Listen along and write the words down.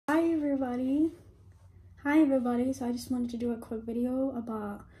everybody. So I just wanted to do a quick video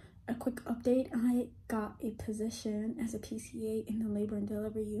about a quick update. I got a position as a PCA in the labor and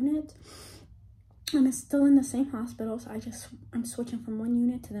delivery unit. I'm still in the same hospital, so I'm switching from one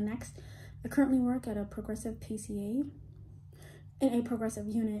unit to the next. I currently work at a progressive PCA in a progressive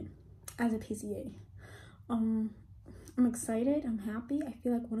unit as a PCA. I'm excited, I'm happy. I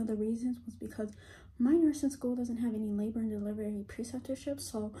feel like one of the reasons was because my nursing school doesn't have any labor and delivery preceptorships,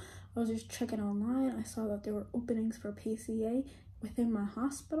 so I was just checking online. I saw that there were openings for PCA within my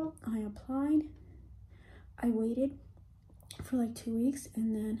hospital. I applied. I waited for like 2 weeks,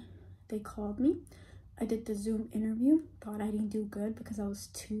 and then they called me. I did the Zoom interview. Thought I didn't do good because I was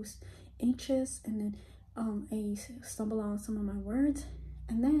too anxious, and then I stumbled on some of my words,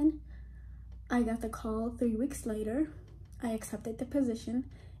 and then I got the call 3 weeks later. I accepted the position.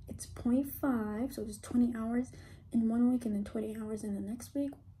 It's 0.5, so just 20 hours in 1 week and then 20 hours in the next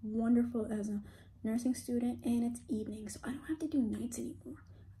week. Wonderful as a nursing student, and it's evening, so I don't have to do nights anymore.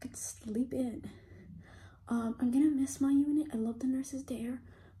 I could sleep in. I'm gonna miss my unit. I love the nurses there,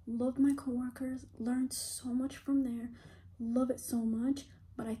 love my coworkers, learned so much from there, love it so much,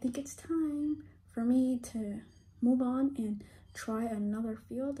 but I think it's time for me to move on and try another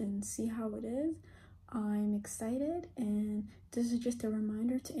field and see how it is. I'm excited, and this is just a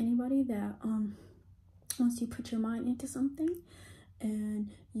reminder to anybody that once you put your mind into something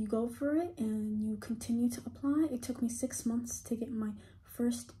and you go for it and you continue to apply. It took me 6 months to get my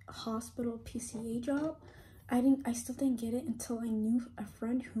first hospital PCA job. I still didn't get it until I knew a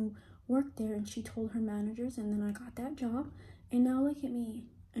friend who worked there, and she told her managers, and then I got that job. And now look at me,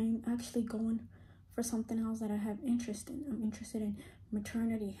 I'm actually going for something else that I have interest in. I'm interested in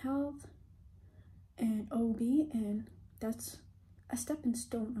maternity health and OB, and that's a stepping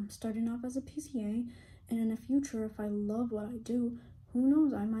stone. I'm starting off as a PCA, and in the future, if I love what I do, who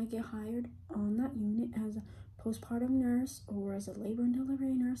knows, I might get hired on that unit as a postpartum nurse or as a labor and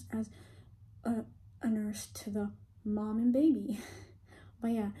delivery nurse, as a nurse to the mom and baby.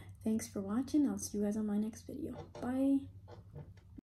 But yeah, thanks for watching. I'll see you guys on my next video. Bye.